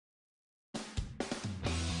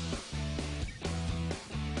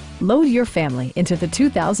Load your family into the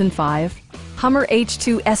 2005 Hummer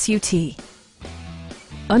H2 SUT.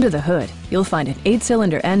 Under the hood, you'll find an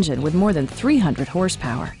 8-cylinder engine with more than 300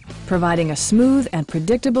 horsepower, providing a smooth and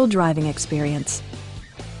predictable driving experience.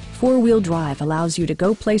 4-wheel drive allows you to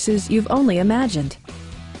go places you've only imagined.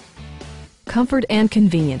 Comfort and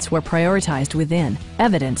convenience were prioritized within,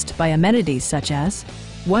 evidenced by amenities such as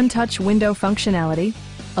one-touch window functionality,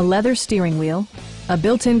 a leather steering wheel, a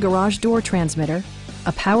built-in garage door transmitter,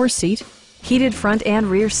 a power seat, heated front and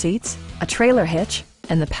rear seats, a trailer hitch,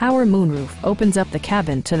 and the power moonroof opens up the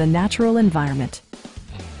cabin to the natural environment.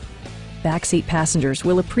 Backseat passengers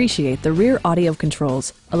will appreciate the rear audio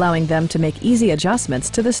controls, allowing them to make easy adjustments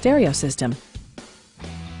to the stereo system.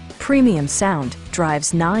 Premium sound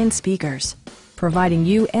drives 9 speakers, providing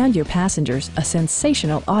you and your passengers a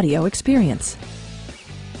sensational audio experience.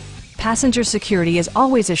 Passenger security is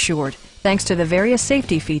always assured thanks to the various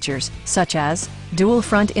safety features such as dual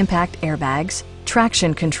front impact airbags,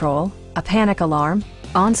 traction control, a panic alarm,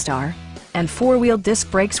 OnStar, and 4-wheel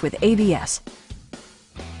disc brakes with ABS.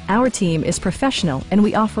 Our team is professional and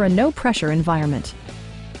we offer a no-pressure environment.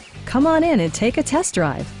 Come on in and take a test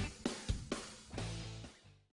drive.